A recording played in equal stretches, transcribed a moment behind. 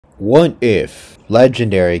What if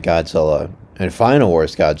Legendary Godzilla and Final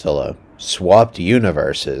Wars Godzilla swapped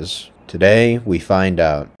universes? Today we find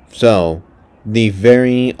out. So, the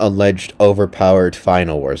very alleged overpowered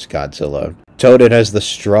Final Wars Godzilla, touted as the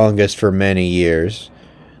strongest for many years,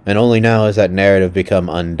 and only now has that narrative become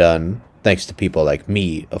undone, thanks to people like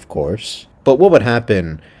me, of course. But what would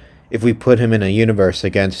happen if we put him in a universe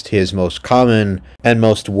against his most common and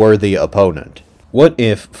most worthy opponent? What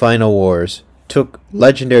if Final Wars took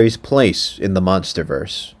Legendary's place in the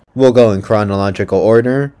Monsterverse? We'll go in chronological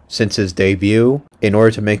order since his debut in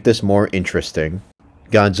order to make this more interesting.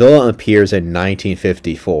 Godzilla appears in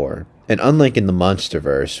 1954, and unlike in the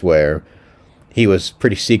Monsterverse where he was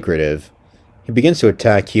pretty secretive, he begins to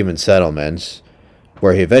attack human settlements,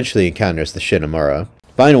 where he eventually encounters the Shinomura.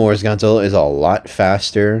 Final Wars Godzilla is a lot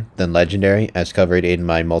faster than Legendary, as covered in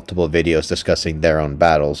my multiple videos discussing their own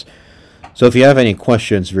battles. So if you have any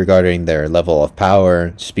questions regarding their level of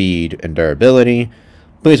power, speed, and durability,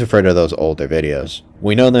 please refer to those older videos.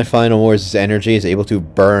 We know that Final Wars' energy is able to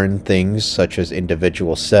burn things such as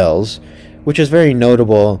individual cells, which is very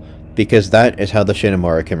notable because that is how the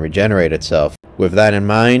Shinomura can regenerate itself. With that in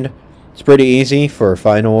mind, it's pretty easy for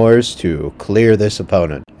Final Wars to clear this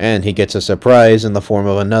opponent, and he gets a surprise in the form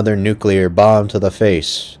of another nuclear bomb to the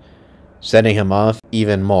face, setting him off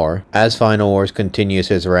even more. As Final Wars continues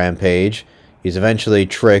his rampage, he's eventually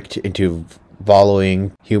tricked into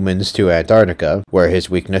following humans to Antarctica, where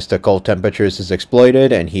his weakness to cold temperatures is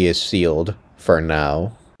exploited and he is sealed, for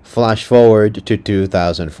now. Flash forward to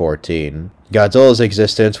 2014. Godzilla's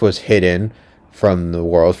existence was hidden from the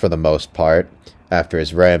world for the most part after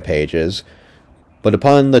his rampages, but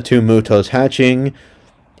upon the two Mutos hatching,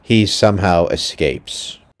 he somehow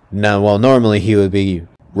escapes. Now, while normally he would be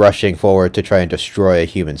rushing forward to try and destroy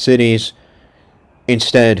human cities,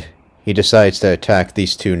 instead he decides to attack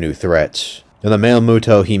these two new threats. The male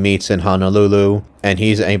Muto he meets in Honolulu, and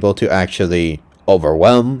he's able to actually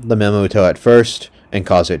overwhelm the male Muto at first and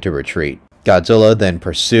cause it to retreat. Godzilla then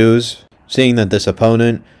pursues, seeing that this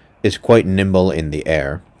opponent is quite nimble in the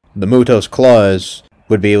air. The Muto's claws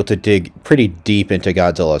would be able to dig pretty deep into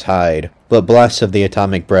Godzilla's hide, but blasts of the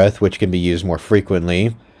atomic breath, which can be used more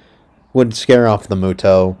frequently, would scare off the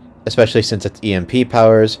Muto, especially since its EMP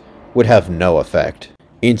powers would have no effect.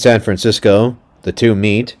 In San Francisco, the two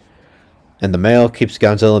meet, and the male keeps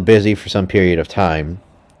Godzilla busy for some period of time,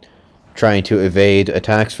 trying to evade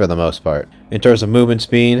attacks for the most part. In terms of movement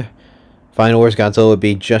speed, Final Wars Godzilla would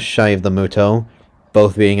be just shy of the Muto,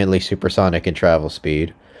 both being at least supersonic in travel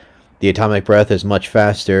speed. The atomic breath is much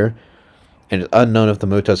faster, and it's unknown if the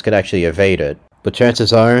Mutos could actually evade it, but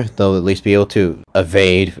chances are they'll at least be able to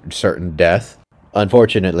evade certain death.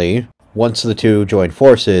 Unfortunately, once the two join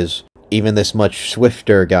forces, even this much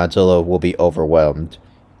swifter Godzilla will be overwhelmed.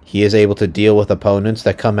 He is able to deal with opponents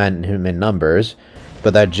that come at him in numbers,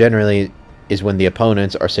 but that generally is when the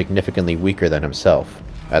opponents are significantly weaker than himself.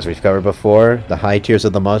 As we've covered before, the high tiers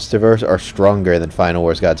of the Monsterverse are stronger than Final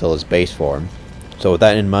Wars Godzilla's base form. So with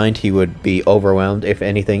that in mind, he would be overwhelmed, if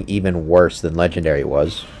anything even worse than Legendary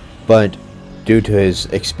was. But due to his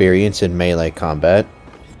experience in melee combat,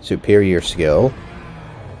 superior skill,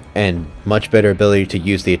 and much better ability to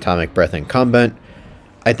use the atomic breath in combat,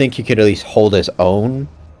 I think he could at least hold his own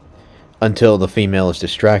until the female is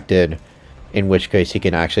distracted, in which case he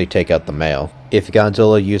can actually take out the male. If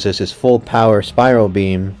Godzilla uses his full power spiral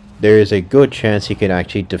beam, there is a good chance he can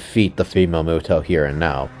actually defeat the female Muto here and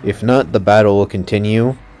now. If not, the battle will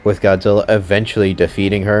continue, with Godzilla eventually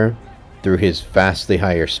defeating her through his vastly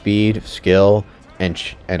higher speed, skill,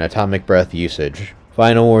 and atomic breath usage.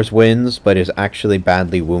 Final Wars wins, but is actually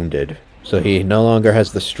badly wounded, so he no longer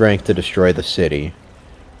has the strength to destroy the city.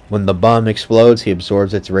 When the bomb explodes, he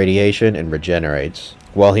absorbs its radiation and regenerates.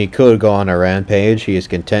 While he could go on a rampage, he is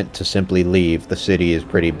content to simply leave. The city is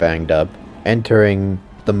pretty banged up. Entering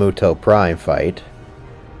the Muto Prime fight,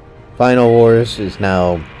 Final Wars is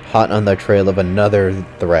now hot on the trail of another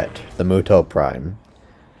threat, the Muto Prime.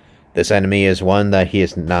 This enemy is one that he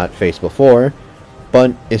has not faced before,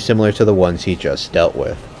 but is similar to the ones he just dealt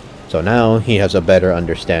with. So now he has a better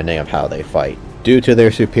understanding of how they fight. Due to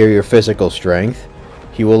their superior physical strength,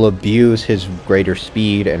 he will abuse his greater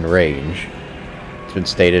speed and range. It's been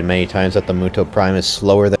stated many times that the Muto Prime is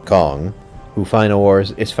slower than Kong, who Final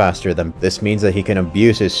Wars is faster than. This means that he can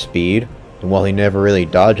abuse his speed, and while he never really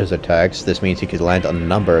dodges attacks, this means he could land a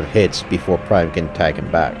number of hits before Prime can tag him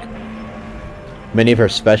back. Many of her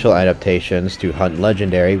special adaptations to hunt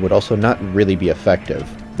Legendary would also not really be effective.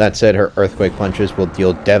 That said, her earthquake punches will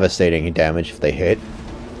deal devastating damage if they hit,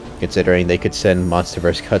 considering they could send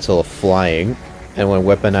Monsterverse Godzilla flying, and when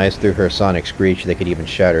weaponized through her sonic screech, they could even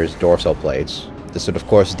shatter his dorsal plates. This would of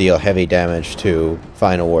course deal heavy damage to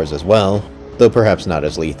Final Wars as well, though perhaps not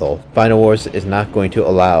as lethal. Final Wars is not going to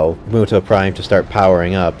allow Muto Prime to start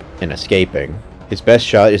powering up and escaping. His best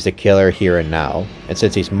shot is to kill her here and now, and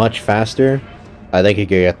since he's much faster, I think he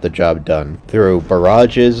can get the job done. Through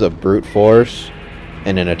barrages of brute force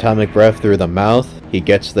and an atomic breath through the mouth, he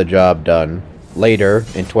gets the job done. Later,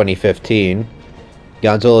 in 2015,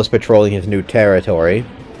 Godzilla is patrolling his new territory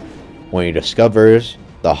when he discovers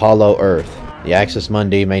the Hollow Earth. The Axis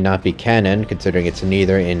Mundi may not be canon, considering it's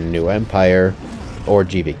neither in New Empire or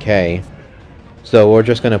GVK, so we're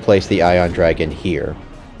just going to place the Ion Dragon here.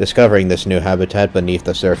 Discovering this new habitat beneath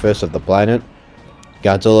the surface of the planet,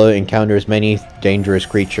 Godzilla encounters many dangerous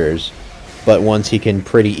creatures, but ones he can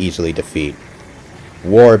pretty easily defeat.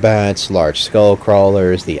 Warbats, large skull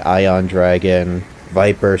crawlers, the Ion Dragon,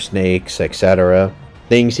 viper snakes, etc.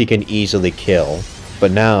 Things he can easily kill.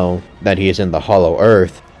 But now that he is in the Hollow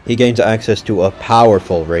Earth, he gains access to a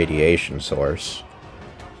powerful radiation source,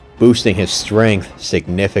 boosting his strength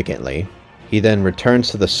significantly. He then returns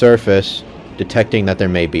to the surface, detecting that there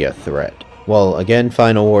may be a threat. While again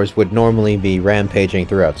Final Wars would normally be rampaging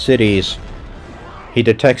throughout cities, he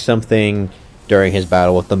detects something during his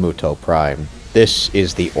battle with the Muto Prime. This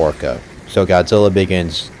is the Orca, so Godzilla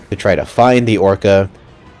begins to try to find the Orca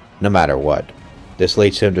no matter what. This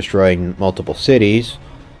leads to him destroying multiple cities,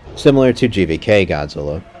 similar to GVK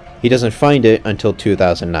Godzilla. He doesn't find it until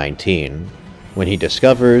 2019, when he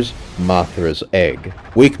discovers Mothra's egg.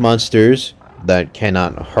 Weak monsters that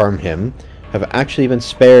cannot harm him have actually been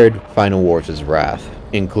spared Final Wars' wrath,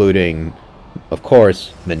 including, of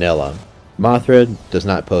course, Manila. Mothra does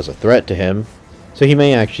not pose a threat to him, so he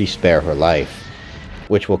may actually spare her life,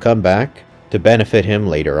 which will come back to benefit him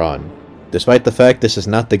later on. Despite the fact this is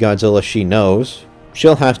not the Godzilla she knows,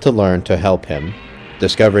 she'll have to learn to help him.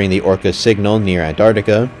 Discovering the Orca's signal near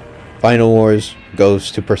Antarctica, Final Wars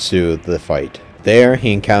goes to pursue the fight. There,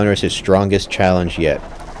 he encounters his strongest challenge yet,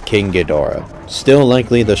 King Ghidorah. Still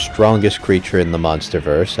likely the strongest creature in the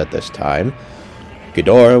Monsterverse at this time,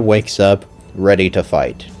 Ghidorah wakes up ready to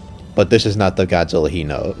fight. But this is not the Godzilla he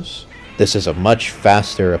knows. This is a much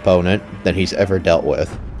faster opponent than he's ever dealt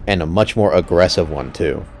with, and a much more aggressive one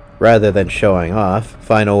too. Rather than showing off,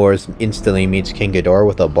 Final Wars instantly meets King Ghidorah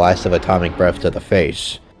with a blast of atomic breath to the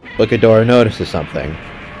face. But Ghidorah notices something.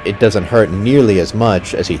 It doesn't hurt nearly as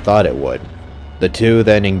much as he thought it would. The two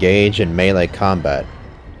then engage in melee combat,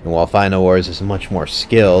 and while Final Wars is much more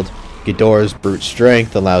skilled, Ghidorah's brute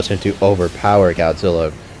strength allows him to overpower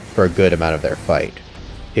Godzilla for a good amount of their fight.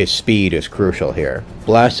 His speed is crucial here.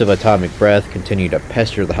 Blasts of atomic breath continue to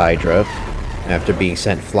pester the Hydra. After being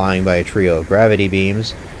sent flying by a trio of gravity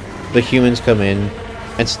beams, the humans come in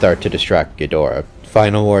and start to distract Ghidorah.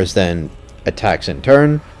 Final Wars then attacks in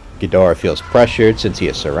turn. Ghidorah feels pressured since he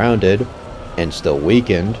is surrounded, and still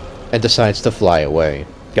weakened, and decides to fly away.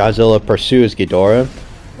 Godzilla pursues Ghidorah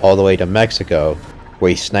all the way to Mexico,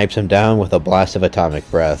 where he snipes him down with a blast of atomic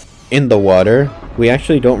breath. In the water, we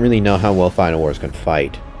actually don't really know how well Final Wars can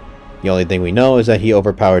fight. The only thing we know is that he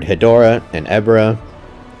overpowered Hedorah and Ebra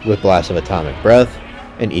with blasts of atomic breath,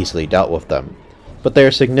 and easily dealt with them. But they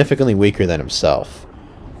are significantly weaker than himself,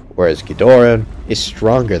 whereas Ghidorah is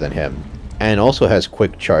stronger than him, and also has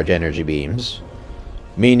quick charge energy beams,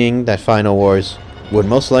 meaning that Final Wars would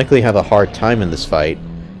most likely have a hard time in this fight,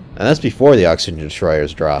 and that's before the Oxygen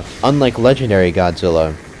Destroyers dropped. Unlike legendary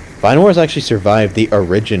Godzilla, Final Wars actually survived the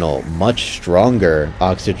original, much stronger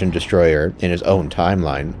Oxygen Destroyer in his own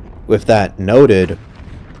timeline. With that noted,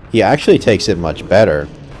 he actually takes it much better,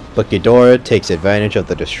 but Ghidorah takes advantage of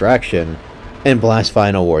the distraction and blasts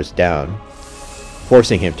Final Wars down,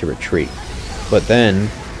 forcing him to retreat. But then,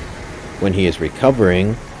 when he is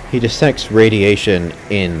recovering, he detects radiation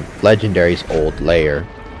in Legendary's old lair.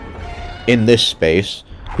 In this space,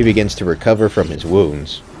 he begins to recover from his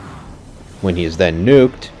wounds, when he is then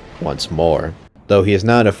nuked once more. Though he is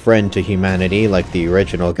not a friend to humanity like the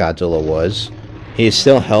original Godzilla was, he is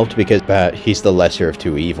still helped because he's the lesser of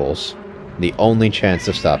two evils, the only chance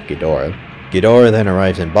to stop Ghidorah. Ghidorah then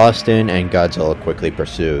arrives in Boston, and Godzilla quickly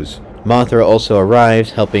pursues. Mothra also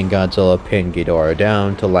arrives, helping Godzilla pin Ghidorah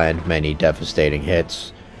down to land many devastating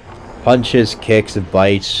hits. Punches, kicks,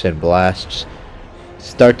 bites, and blasts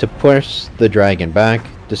start to push the dragon back,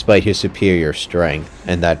 despite his superior strength,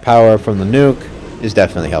 and that power from the nuke is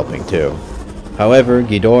definitely helping too. However,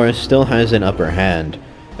 Ghidorah still has an upper hand,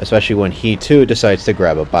 especially when he too decides to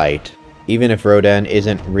grab a bite. Even if Rodan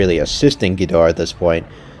isn't really assisting Ghidorah at this point,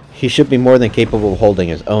 he should be more than capable of holding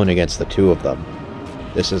his own against the two of them.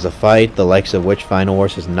 This is a fight the likes of which Final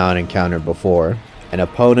Wars has not encountered before. An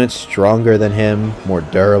opponent stronger than him, more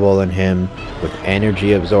durable than him, with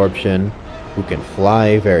energy absorption, who can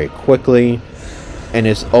fly very quickly, and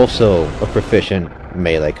is also a proficient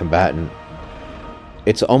melee combatant.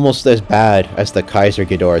 It's almost as bad as the Kaiser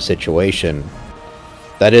Ghidorah situation.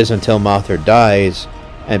 That is until Mothra dies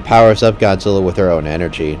and powers up Godzilla with her own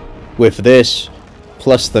energy. With this,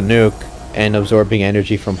 plus the nuke, and absorbing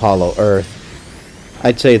energy from Hollow Earth,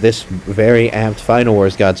 I'd say this very amped Final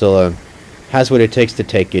Wars Godzilla has what it takes to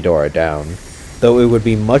take Ghidorah down, though it would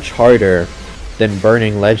be much harder than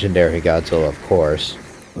burning Legendary Godzilla, of course.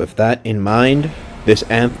 With that in mind, this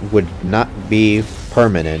amp would not be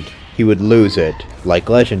permanent. He would lose it, like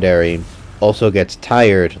Legendary also gets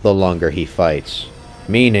tired the longer he fights,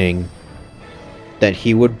 meaning that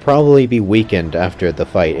he would probably be weakened after the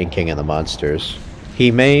fight in King of the Monsters. He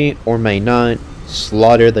may or may not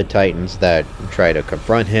slaughter the Titans that try to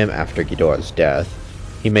confront him after Ghidorah's death.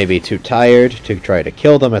 He may be too tired to try to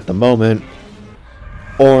kill them at the moment,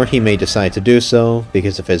 or he may decide to do so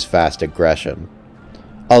because of his fast aggression.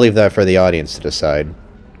 I'll leave that for the audience to decide.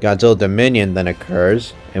 Godzilla Dominion then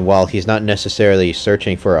occurs, and while he's not necessarily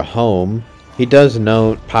searching for a home, he does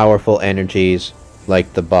note powerful energies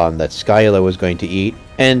like the bomb that Skyla was going to eat,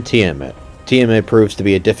 and Tiamat. Tiamat proves to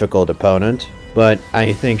be a difficult opponent, but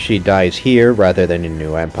I think she dies here rather than in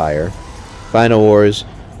New Empire. Final Wars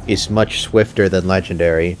is much swifter than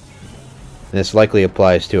Legendary, and this likely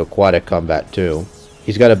applies to aquatic combat too.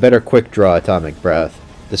 He's got a better quick draw atomic breath.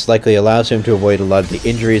 This likely allows him to avoid a lot of the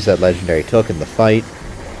injuries that Legendary took in the fight,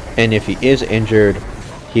 and if he is injured,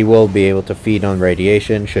 he will be able to feed on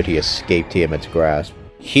radiation should he escape Tiamat's grasp.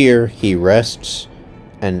 Here, he rests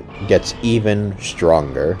and gets even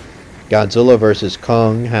stronger. Godzilla vs.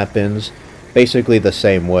 Kong happens basically the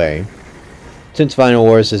same way. Since Final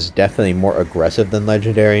Wars is definitely more aggressive than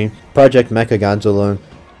Legendary, Project Mechagodzilla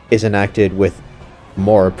is enacted with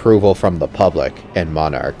more approval from the public and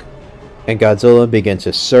Monarch, and Godzilla begins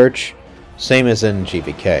his search, same as in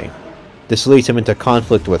GVK. This leads him into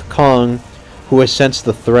conflict with Kong, who has sensed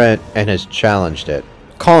the threat and has challenged it.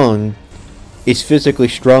 Kong is physically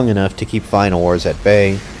strong enough to keep Final Wars at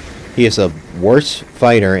bay. He is a worse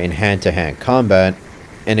fighter in hand-to-hand combat,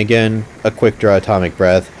 and again, a quick draw atomic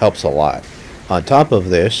breath helps a lot. On top of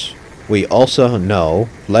this, we also know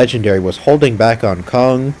Legendary was holding back on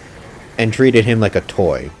Kong and treated him like a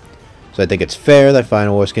toy. So I think it's fair that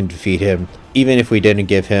Final Wars can defeat him, even if we didn't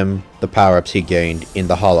give him the power-ups he gained in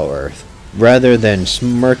the Hollow Earth. Rather than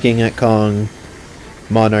smirking at Kong,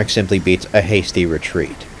 Monarch simply beats a hasty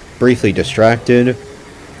retreat. Briefly distracted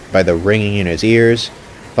by the ringing in his ears,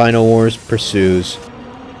 Final Wars pursues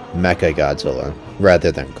Mechagodzilla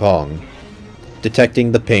rather than Kong,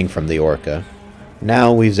 detecting the ping from the Orca.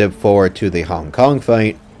 Now we zip forward to the Hong Kong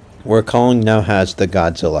fight, where Kong now has the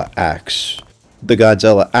Godzilla Axe. The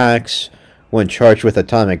Godzilla Axe, when charged with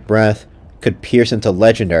atomic breath, could pierce into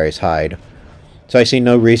Legendary's hide, so I see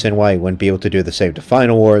no reason why he wouldn't be able to do the same to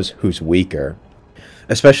Final Wars, who's weaker.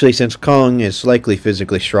 Especially since Kong is likely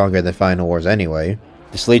physically stronger than Final Wars anyway.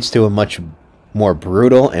 This leads to a much more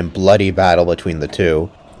brutal and bloody battle between the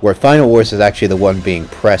two, where Final Wars is actually the one being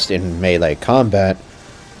pressed in melee combat,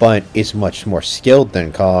 but is much more skilled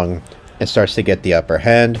than Kong, and starts to get the upper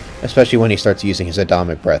hand, especially when he starts using his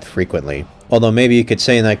atomic breath frequently. Although maybe you could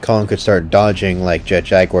say that Kong could start dodging like Jet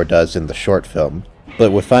Jaguar does in the short film.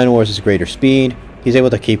 But with Final Wars' greater speed, he's able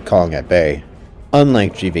to keep Kong at bay.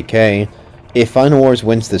 Unlike GVK, if Final Wars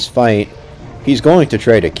wins this fight, he's going to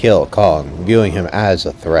try to kill Kong, viewing him as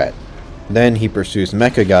a threat. Then he pursues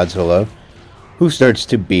Mechagodzilla, who starts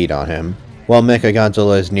to beat on him. While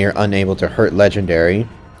Mechagodzilla is near unable to hurt Legendary,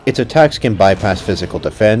 its attacks can bypass physical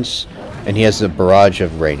defense, and he has a barrage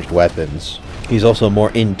of ranged weapons. He's also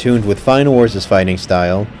more in tune with Final Wars' fighting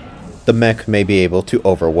style. The mech may be able to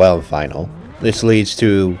overwhelm Final. This leads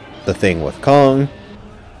to the thing with Kong,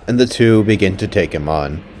 and the two begin to take him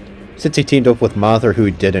on. Since he teamed up with Mothra, who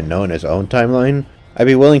he didn't know in his own timeline, I'd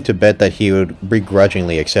be willing to bet that he would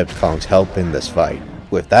begrudgingly accept Kong's help in this fight.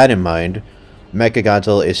 With that in mind,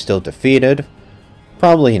 Mechagodzilla is still defeated,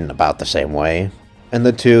 probably in about the same way, and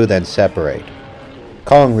the two then separate.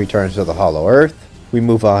 Kong returns to the Hollow Earth. We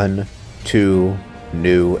move on to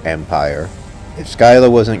New Empire. If Skyla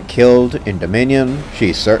wasn't killed in Dominion,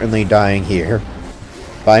 she's certainly dying here.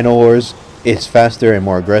 Final Wars is faster and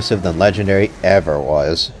more aggressive than Legendary ever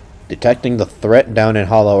was. Detecting the threat down in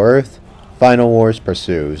Hollow Earth, Final Wars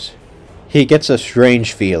pursues. He gets a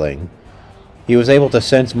strange feeling. He was able to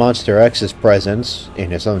sense Monster X's presence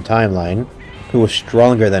in his own timeline, who was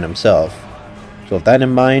stronger than himself. So with that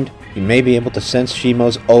in mind, he may be able to sense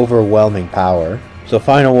Shimo's overwhelming power. So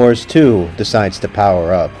Final Wars 2 decides to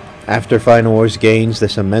power up. After Final Wars gains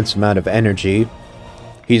this immense amount of energy,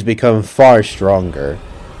 he's become far stronger.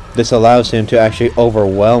 This allows him to actually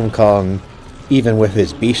overwhelm Kong even with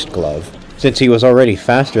his Beast Glove, since he was already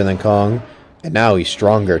faster than Kong, and now he's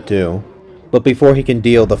stronger too. But before he can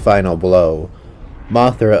deal the final blow,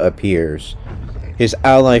 Mothra appears. His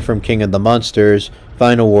ally from King of the Monsters,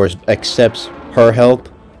 Final Wars, accepts her help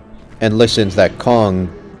and listens that Kong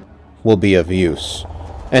will be of use,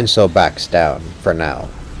 and so backs down for now.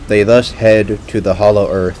 They thus head to the Hollow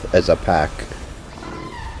Earth as a pack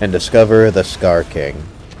and discover the Scar King.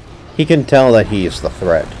 He can tell that he is the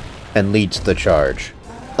threat and leads the charge.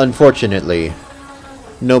 Unfortunately,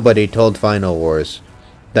 nobody told Final Wars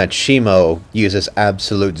that Shimo uses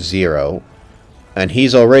absolute zero, and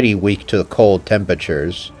he's already weak to the cold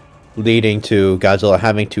temperatures, leading to Godzilla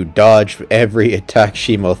having to dodge every attack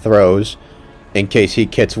Shimo throws in case he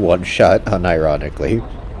gets one shot, unironically.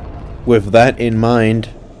 With that in mind,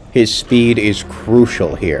 his speed is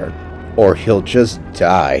crucial here, or he'll just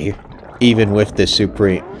die. Even with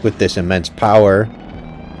this immense power,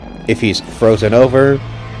 if he's frozen over,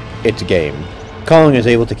 it's game. Kong is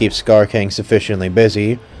able to keep Scar King sufficiently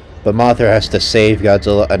busy, but Mothra has to save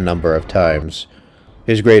Godzilla a number of times.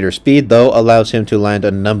 His greater speed, though, allows him to land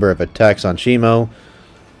a number of attacks on Shimo,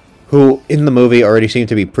 who in the movie already seem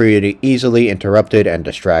to be pretty easily interrupted and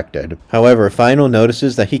distracted. However, Final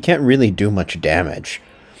notices that he can't really do much damage.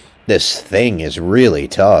 This thing is really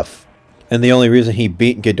tough. And the only reason he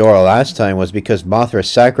beat Ghidorah last time was because Mothra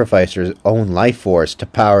sacrificed her own life force to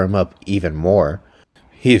power him up even more.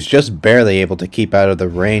 He's just barely able to keep out of the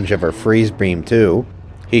range of her freeze beam too.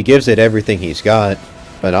 He gives it everything he's got,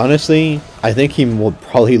 but honestly, I think he will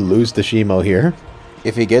probably lose to Shimo here.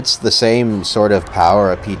 If he gets the same sort of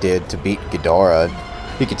power up he did to beat Ghidorah,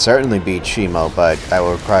 he could certainly beat Shimo, but that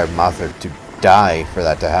would require Mothra to die for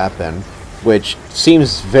that to happen, which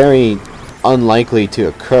seems very unlikely to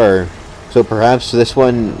occur. So perhaps this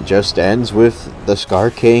one just ends with the Scar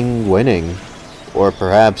King winning. Or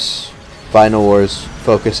perhaps Final Wars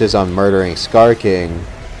focuses on murdering Scar King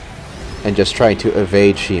and just trying to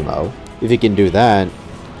evade Shimo. If he can do that,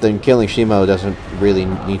 then killing Shimo doesn't really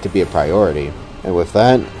need to be a priority. And with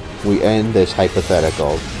that, we end this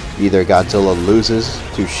hypothetical. Either Godzilla loses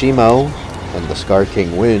to Shimo and the Scar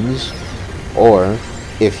King wins, or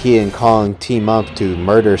if he and Kong team up to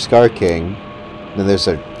murder Scar King, then there's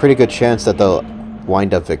a pretty good chance that they'll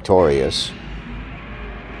wind up victorious.